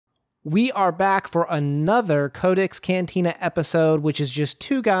We are back for another Codex Cantina episode, which is just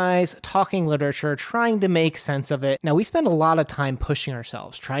two guys talking literature, trying to make sense of it. Now, we spend a lot of time pushing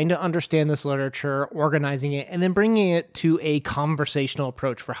ourselves, trying to understand this literature, organizing it, and then bringing it to a conversational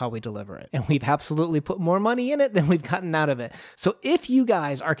approach for how we deliver it. And we've absolutely put more money in it than we've gotten out of it. So if you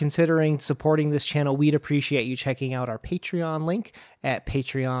guys are considering supporting this channel, we'd appreciate you checking out our Patreon link at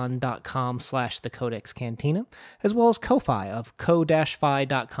patreon.com/thecodexcantina, as well as Ko-Fi of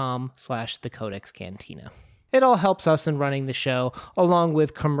ko-fi.com/thecodexcantina. It all helps us in running the show, along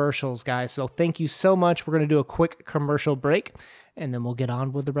with commercials, guys. So thank you so much. We're going to do a quick commercial break, and then we'll get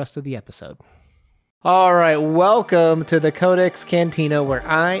on with the rest of the episode. All right, welcome to the Codex Cantina, where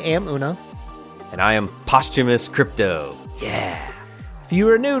I am Una. And I am Posthumous Crypto. Yeah. If you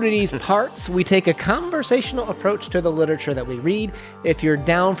are new to these parts, we take a conversational approach to the literature that we read. If you're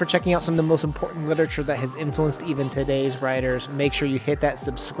down for checking out some of the most important literature that has influenced even today's writers, make sure you hit that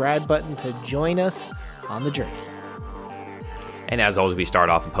subscribe button to join us on the journey. And as always, we start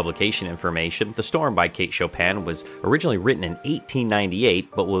off with publication information. The Storm by Kate Chopin was originally written in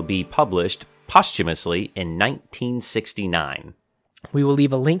 1898, but will be published posthumously in 1969. We will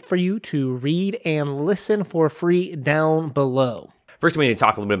leave a link for you to read and listen for free down below. First, we need to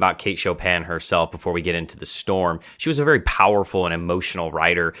talk a little bit about Kate Chopin herself before we get into The Storm. She was a very powerful and emotional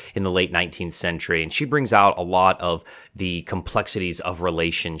writer in the late 19th century, and she brings out a lot of the complexities of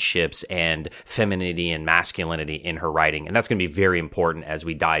relationships and femininity and masculinity in her writing, and that's going to be very important as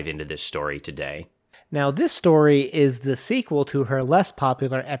we dive into this story today. Now, this story is the sequel to her less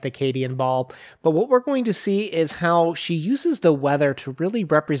popular At the Acadian Ball, but what we're going to see is how she uses the weather to really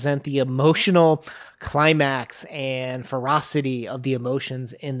represent the emotional climax and ferocity of the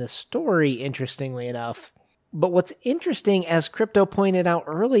emotions in the story, interestingly enough. But what's interesting, as Crypto pointed out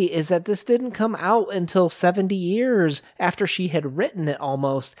early, is that this didn't come out until 70 years after she had written it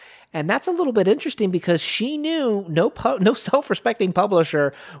almost. And that's a little bit interesting because she knew no self-respecting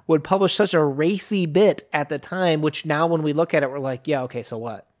publisher would publish such a racy bit at the time, which now when we look at it, we're like, yeah, okay, so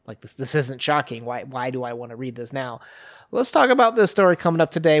what? Like this isn't shocking. Why do I want to read this now? Let's talk about this story coming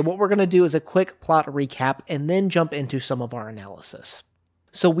up today. What we're going to do is a quick plot recap and then jump into some of our analysis.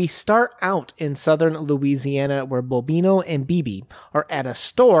 So we start out in southern Louisiana where Bobino and Bibi are at a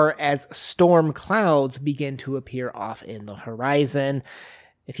store as storm clouds begin to appear off in the horizon,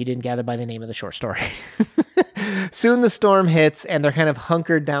 if you didn't gather by the name of the short story. Soon the storm hits and they're kind of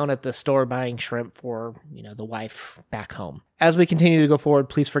hunkered down at the store buying shrimp for, the wife back home. As we continue to go forward,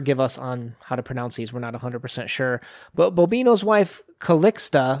 please forgive us on how to pronounce these. We're not 100% sure. But Bobino's wife,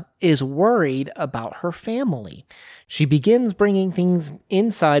 Calixta, is worried about her family. She begins bringing things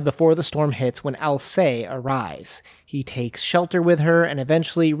inside before the storm hits when Alcé arrives. He takes shelter with her and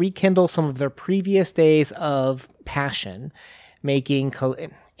eventually rekindles some of their previous days of passion,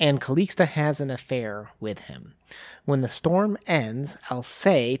 and Calixta has an affair with him. When the storm ends,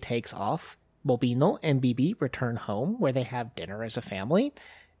 Alcé takes off. Bobino and Bibi return home, where they have dinner as a family.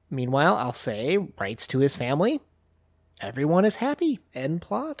 Meanwhile, Alcé writes to his family, "Everyone is happy." End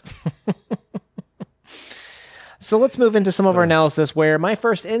plot. So let's move into some of our analysis, where my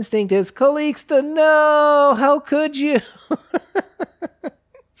first instinct is, Calixta, no! How could you?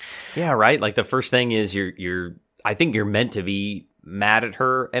 Yeah, right? Like, the first thing is I think you're meant to be mad at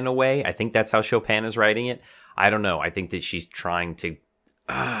her in a way. I think that's how Chopin is writing it. I don't know. I think that she's trying to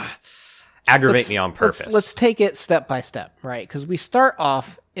aggravate me on purpose. Let's take it step by step, right? Because we start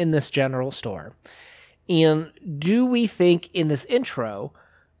off in this general store. And do we think in this intro,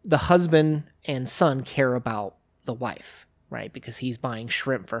 the husband and son care about the wife, right? Because he's buying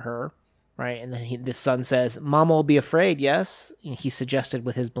shrimp for her, right? And then the son says, "Mama will be afraid, yes?" He suggested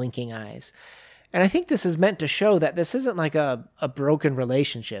with his blinking eyes. And I think this is meant to show that this isn't like a broken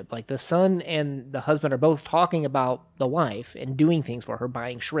relationship. Like, the son and the husband are both talking about the wife and doing things for her,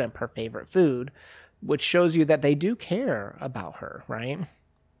 buying shrimp, her favorite food, which shows you that they do care about her, right?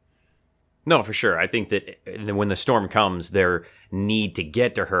 No, for sure. I think that when the storm comes, their need to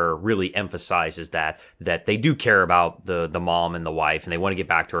get to her really emphasizes that they do care about the mom and the wife, and they want to get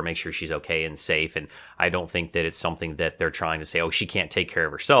back to her, make sure she's okay and safe. And I don't think that it's something that they're trying to say, oh, she can't take care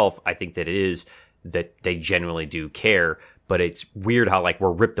of herself. I think that it is that they genuinely do care, but it's weird how, like, we're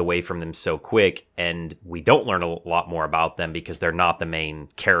ripped away from them so quick, and we don't learn a lot more about them because they're not the main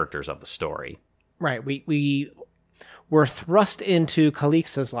characters of the story. Right. We're thrust into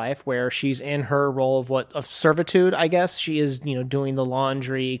Calixta's life, where she's in her role of servitude, I guess. She is, doing the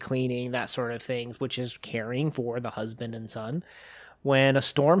laundry, cleaning, that sort of things, which is caring for the husband and son. When a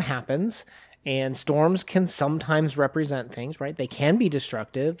storm happens And storms can sometimes represent things, right? They can be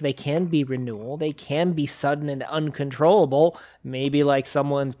destructive. They can be renewal. They can be sudden and uncontrollable, maybe like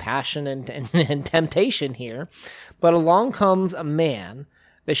someone's passion and temptation here. But along comes a man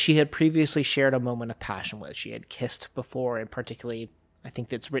that she had previously shared a moment of passion with. She had kissed before, and particularly, I think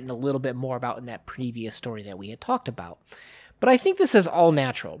that's written a little bit more about in that previous story that we had talked about. But I think this is all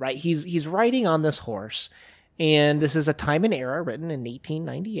natural, right? He's riding on this horse, and this is a time and era written in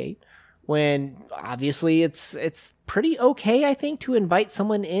 1898. When obviously it's pretty okay, I think, to invite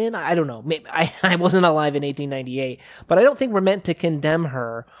someone in. I don't know. Maybe I wasn't alive in 1898, but I don't think we're meant to condemn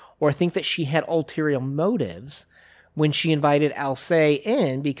her or think that she had ulterior motives when she invited Alcée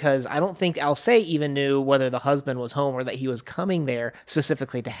in, because I don't think Alcée even knew whether the husband was home or that he was coming there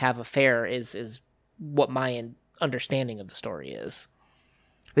specifically to have an affair, is what my understanding of the story is.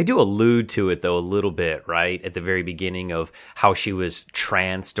 They do allude to it, though, a little bit, right? At the very beginning of how she was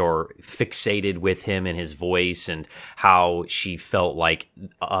tranced or fixated with him and his voice, and how she felt like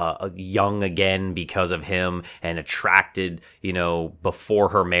young again because of him and attracted, before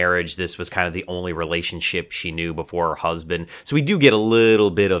her marriage. This was kind of the only relationship she knew before her husband. So we do get a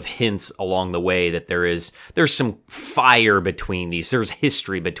little bit of hints along the way that there's some fire between these. There's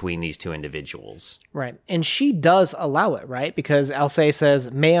history between these two individuals. Right. And she does allow it, right? Because Alcée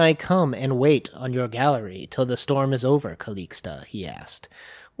says, "May I come and wait on your gallery till the storm is over, Calixta?" he asked.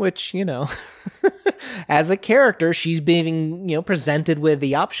 Which, as a character, she's being, presented with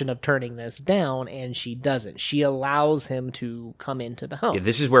the option of turning this down, and she doesn't. She allows him to come into the home. Yeah,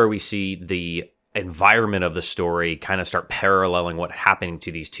 this is where we see the environment of the story kind of start paralleling what happening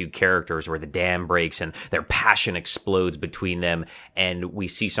to these two characters, where the dam breaks and their passion explodes between them, and we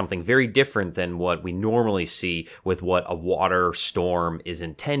see something very different than what we normally see with what a water storm is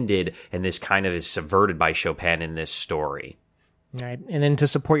intended, and this kind of is subverted by Chopin in this story. Right. And then to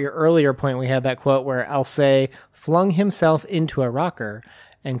support your earlier point, we have that quote where Alcée flung himself into a rocker,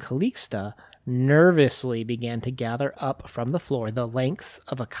 and Calixta nervously began to gather up from the floor the lengths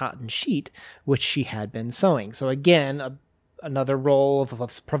of a cotton sheet which she had been sewing. So again, another role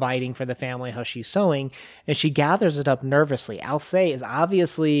of providing for the family, how she's sewing, and she gathers it up nervously. Alcée is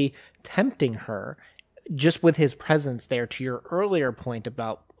obviously tempting her just with his presence there, to your earlier point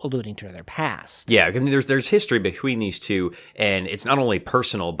about alluding to their past. Yeah, I mean, there's history between these two, and it's not only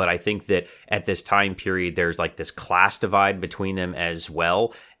personal, but I think that at this time period, there's like this class divide between them as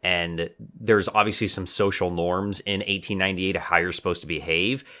well. And there's obviously some social norms in 1898 of how you're supposed to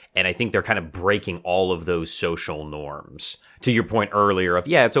behave. And I think they're kind of breaking all of those social norms. To your point earlier of,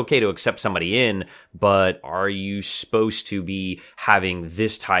 yeah, it's okay to accept somebody in, but are you supposed to be having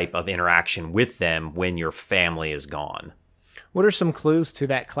this type of interaction with them when your family is gone? What are some clues to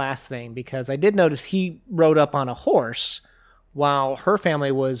that class thing? Because I did notice he rode up on a horse while her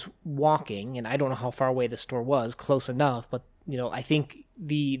family was walking, and I don't know how far away the store was, close enough, but I think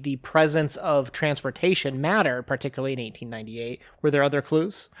the presence of transportation mattered, particularly in 1898. Were there other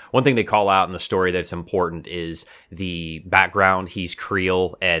clues? One thing they call out in the story that's important is the background. He's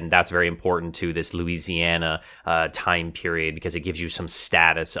Creole, and that's very important to this Louisiana time period, because it gives you some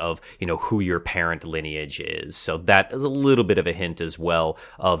status of, who your parent lineage is. So that is a little bit of a hint as well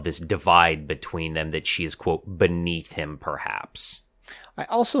of this divide between them, that she is, quote, beneath him, perhaps. I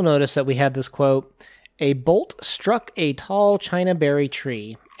also noticed that we had this quote, "A bolt struck a tall chinaberry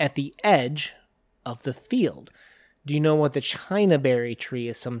tree at the edge of the field." Do you know what the chinaberry tree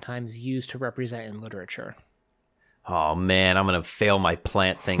is sometimes used to represent in literature? Oh, man, I'm going to fail my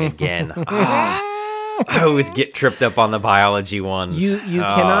plant thing again. I always get tripped up on the biology ones. You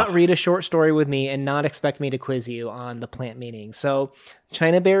cannot read a short story with me and not expect me to quiz you on the plant meaning. So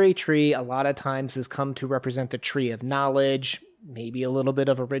chinaberry tree a lot of times has come to represent the tree of knowledge, maybe a little bit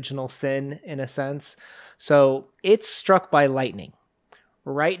of original sin in a sense. So it's struck by lightning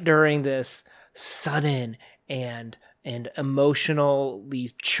right during this sudden and emotionally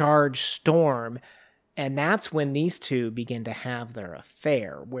charged storm. And that's when these two begin to have their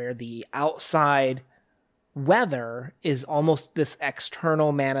affair, where the outside weather is almost this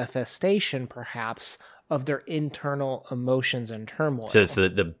external manifestation, perhaps, of their internal emotions and turmoil. So it's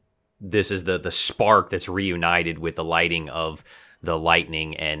this is the spark that's reunited with the lighting of the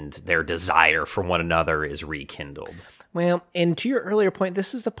lightning, and their desire for one another is rekindled. Well, and to your earlier point,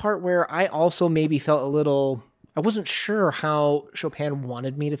 this is the part where I also maybe felt a little, I wasn't sure how Chopin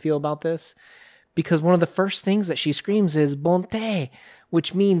wanted me to feel about this, because one of the first things that she screams is bonté,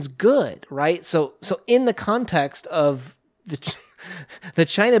 which means good, right? So in the context of the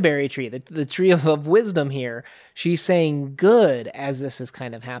chinaberry tree, the tree of wisdom here, she's saying good as this is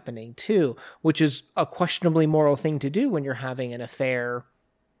kind of happening too, which is a questionably moral thing to do when you're having an affair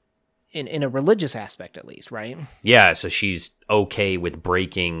in a religious aspect, at least, right? Yeah, so she's okay with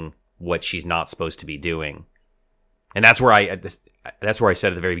breaking what she's not supposed to be doing. And that's where I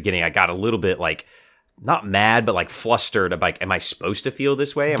said at the very beginning, I got a little bit like, not mad, but like flustered. Like, am I supposed to feel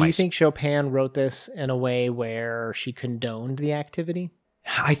this way? Do you think Chopin wrote this in a way where she condoned the activity?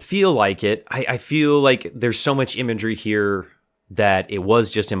 I feel like it. I feel like there's so much imagery here that it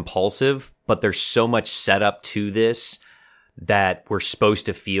was just impulsive, but there's so much setup to this that we're supposed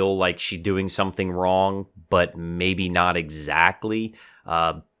to feel like she's doing something wrong, but maybe not exactly.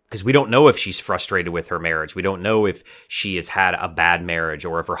 Because we don't know if she's frustrated with her marriage. We don't know if she has had a bad marriage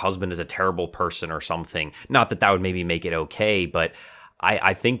or if her husband is a terrible person or something. Not that would maybe make it okay, but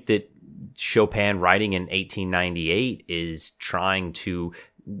I think that Chopin writing in 1898 is trying to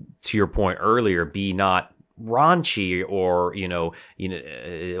your point earlier, be not raunchy or,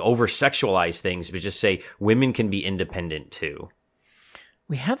 over sexualize things, but just say women can be independent too.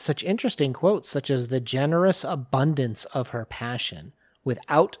 We have such interesting quotes, such as the generous abundance of her passion,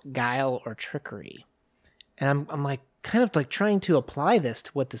 without guile or trickery. And I'm like kind of like trying to apply this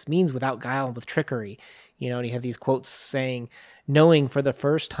to what this means without guile and with trickery. And you have these quotes saying, knowing for the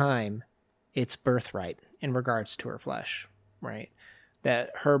first time its birthright in regards to her flesh, right?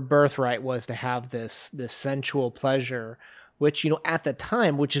 That her birthright was to have this sensual pleasure, which, at the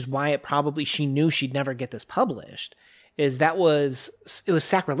time, which is why she knew she'd never get this published, is it was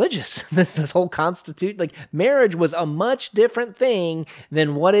sacrilegious. This whole marriage was a much different thing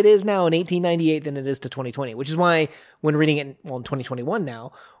than what it is now in 1898 than it is to 2020, which is why when reading it, in 2021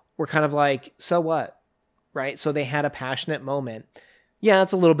 now, we're kind of like, so what, right? So they had a passionate moment. Yeah,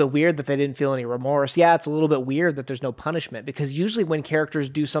 it's a little bit weird that they didn't feel any remorse. Yeah, it's a little bit weird that there's no punishment, because usually when characters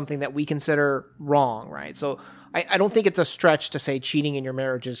do something that we consider wrong, right? So I don't think it's a stretch to say cheating in your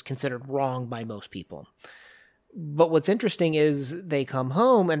marriage is considered wrong by most people. But what's interesting is they come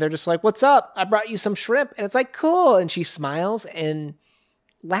home and they're just like, what's up? I brought you some shrimp. And it's like, cool. And she smiles and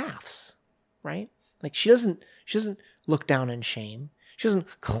laughs, right? Like she doesn't look down in shame. She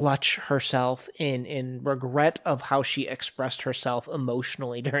doesn't clutch herself in regret of how she expressed herself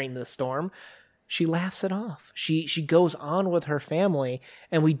emotionally during the storm. She laughs it off. She goes on with her family,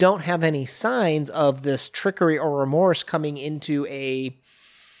 and we don't have any signs of this trickery or remorse coming into a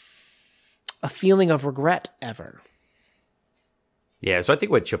feeling of regret ever. Yeah, so I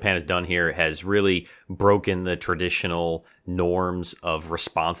think what Chopin has done here has really broken the traditional norms of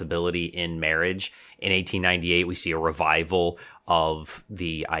responsibility in marriage. In 1898, we see a revival of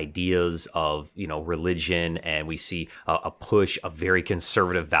the ideas of, religion, and we see a push of very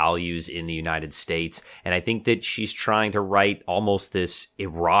conservative values in the United States. And I think that she's trying to write almost this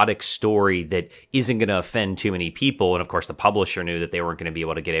erotic story that isn't going to offend too many people. And of course, the publisher knew that they weren't going to be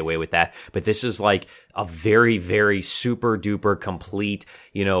able to get away with that. But this is like a very, very super duper complete,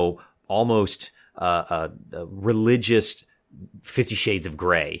 almost a religious 50 Shades of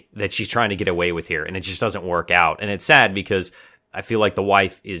Grey that she's trying to get away with here. And it just doesn't work out. And it's sad because I feel like the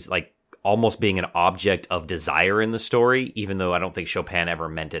wife is like almost being an object of desire in the story, even though I don't think Chopin ever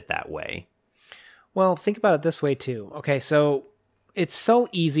meant it that way. Well, think about it this way too. Okay, so it's so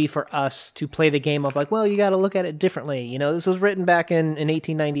easy for us to play the game of like, well, you got to look at it differently. This was written back in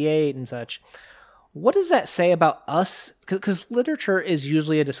 1898 and such. What does that say about us? Because literature is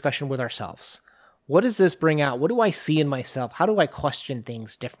usually a discussion with ourselves. What does this bring out? What do I see in myself? How do I question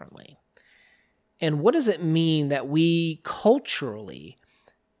things differently? And what does it mean that we culturally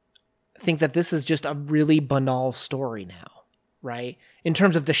think that this is just a really banal story now, right? In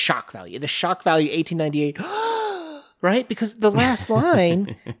terms of the shock value. The shock value, 1898, right? Because the last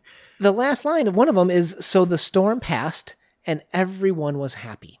line, one of them is, so the storm passed and everyone was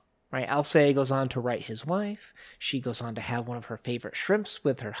happy, right? Alcée goes on to write his wife. She goes on to have one of her favorite shrimps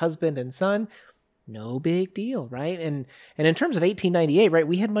with her husband and son. No big deal, right? And in terms of 1898, right,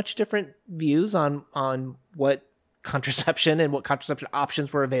 we had much different views on what contraception and what contraception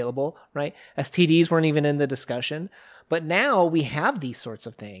options were available, right? STDs weren't even in the discussion. But now we have these sorts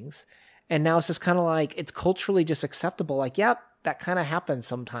of things. And now it's just kind of like, it's culturally just acceptable. Like, yep, that kind of happens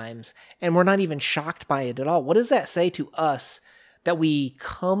sometimes. And we're not even shocked by it at all. What does that say to us that we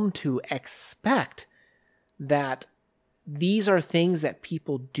come to expect that these are things that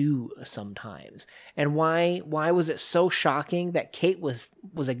people do sometimes? And why was it so shocking that Kate was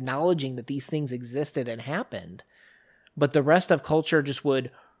acknowledging that these things existed and happened, but the rest of culture just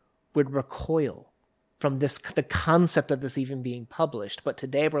would recoil from the concept of this even being published? But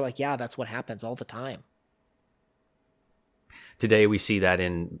today we're like, yeah, that's what happens all the time. Today we see that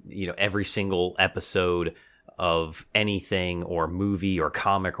in every single episode of anything or movie or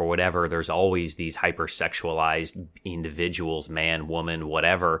comic or whatever, there's always these hypersexualized individuals, man, woman,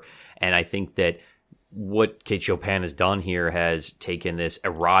 whatever. And I think that what Kate Chopin has done here has taken this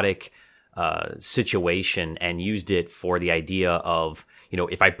erotic situation and used it for the idea of,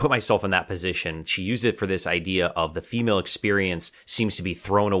 if I put myself in that position, she used it for this idea of the female experience seems to be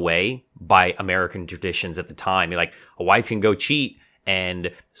thrown away by American traditions at the time. Like, a wife can go cheat,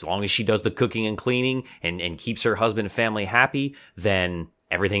 and as long as she does the cooking and cleaning and keeps her husband and family happy, then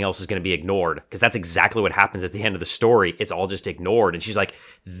everything else is going to be ignored. Because that's exactly what happens at the end of the story. It's all just ignored. And she's like,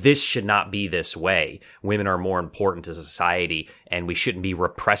 this should not be this way. Women are more important to society, and we shouldn't be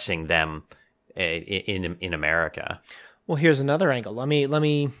repressing them in America. Well, here's another angle. Let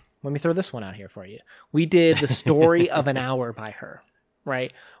me throw this one out here for you. We did The Story of an Hour by her,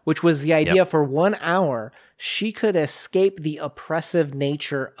 right? Which was the idea for 1 hour, she could escape the oppressive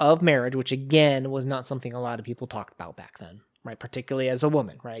nature of marriage, which again was not something a lot of people talked about back then, right? Particularly as a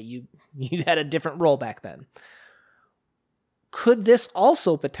woman, right? You had a different role back then. Could this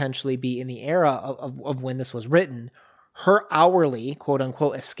also potentially be in the era of when this was written, her hourly, quote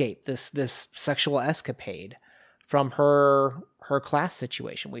unquote, escape, this sexual escapade from her class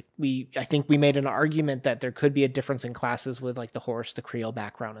situation? I think we made an argument that there could be a difference in classes with like the horse, the Creole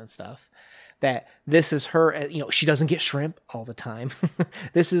background and stuff. That this is her, she doesn't get shrimp all the time.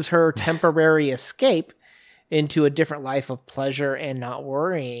 This is her temporary escape into a different life of pleasure and not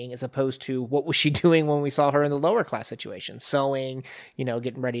worrying, as opposed to what was she doing when we saw her in the lower class situation, sewing,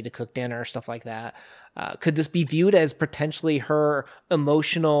 getting ready to cook dinner, stuff like that. Could this be viewed as potentially her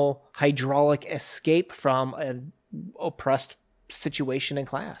emotional hydraulic escape from an oppressed situation in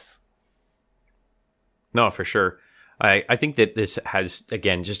class? No, for sure. I think that this has,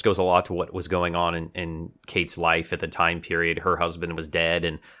 again, just goes a lot to what was going on in Kate's life at the time period. Her husband was dead,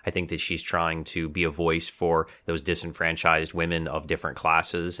 and I think that she's trying to be a voice for those disenfranchised women of different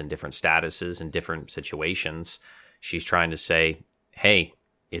classes and different statuses and different situations. She's trying to say, hey,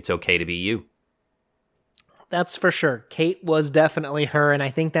 it's okay to be you. That's for sure. Kate was definitely her, and I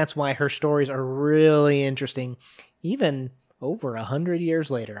think that's why her stories are really interesting. Even over 100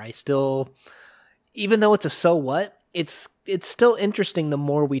 years later, I still, even though it's a so what, it's still interesting the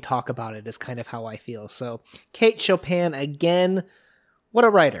more we talk about it, is kind of how I feel. So Kate Chopin, again, what a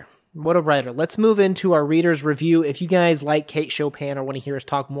writer. What a writer. Let's move into our reader's review. If you guys like Kate Chopin or want to hear us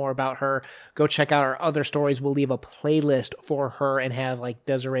talk more about her, go check out our other stories. We'll leave a playlist for her and have like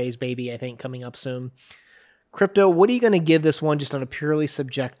Desiree's Baby, I think, coming up soon. Crypto, what are you going to give this one just on a purely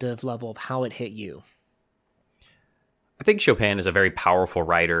subjective level of how it hit you? I think Chopin is a very powerful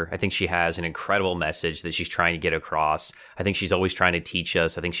writer. I think she has an incredible message that she's trying to get across. I think she's always trying to teach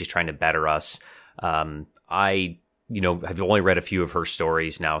us. I think she's trying to better us. I've only read a few of her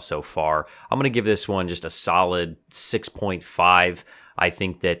stories now so far. I'm going to give this one just a solid 6.5. I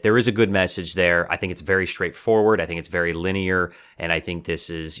think that there is a good message there. I think it's very straightforward. I think it's very linear. And I think this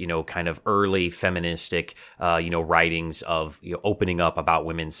is, kind of early feministic, writings of opening up about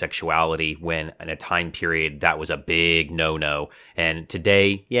women's sexuality when in a time period that was a big no-no. And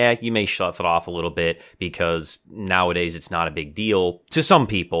today, yeah, you may shut it off a little bit because nowadays it's not a big deal to some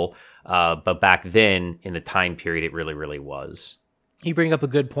people. But back then in the time period, it really, really was. You bring up a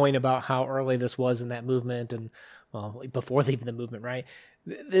good point about how early this was in that movement and, well, before even the movement, right?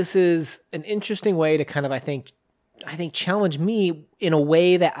 This is an interesting way to kind of, I think challenge me in a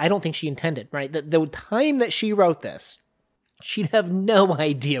way that I don't think she intended, right? The time that she wrote this, she'd have no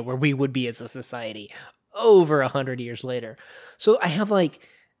idea where we would be as a society over 100 years later. So I have like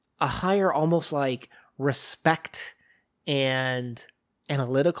a higher, almost like respect and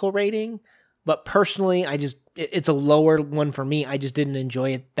analytical rating, but personally, it's a lower one for me. I just didn't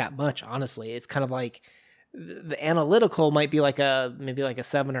enjoy it that much, honestly. It's kind of like, the analytical might be like maybe like a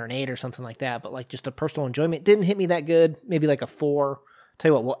 7 or an 8 or something like that, but like just a personal enjoyment didn't hit me that good. Maybe like a 4. Tell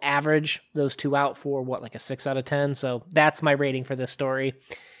you what, we'll average those two out for like a 6 out of 10. So that's my rating for this story.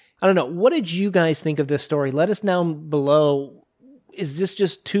 I don't know. What did you guys think of this story? Let us down below. Is this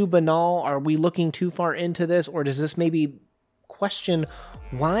just too banal? Are we looking too far into this? Or does this maybe question,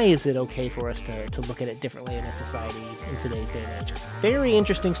 why is it okay for us to look at it differently in a society in today's day and age? Very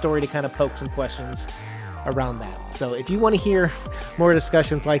interesting story to kind of poke some questions around that. So if you want to hear more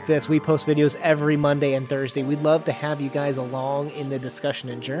discussions like this, we post videos every Monday and Thursday. We'd love to have you guys along in the discussion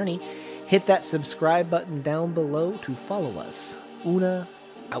and journey. Hit that subscribe button down below to follow us. Una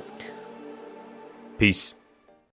out. Peace.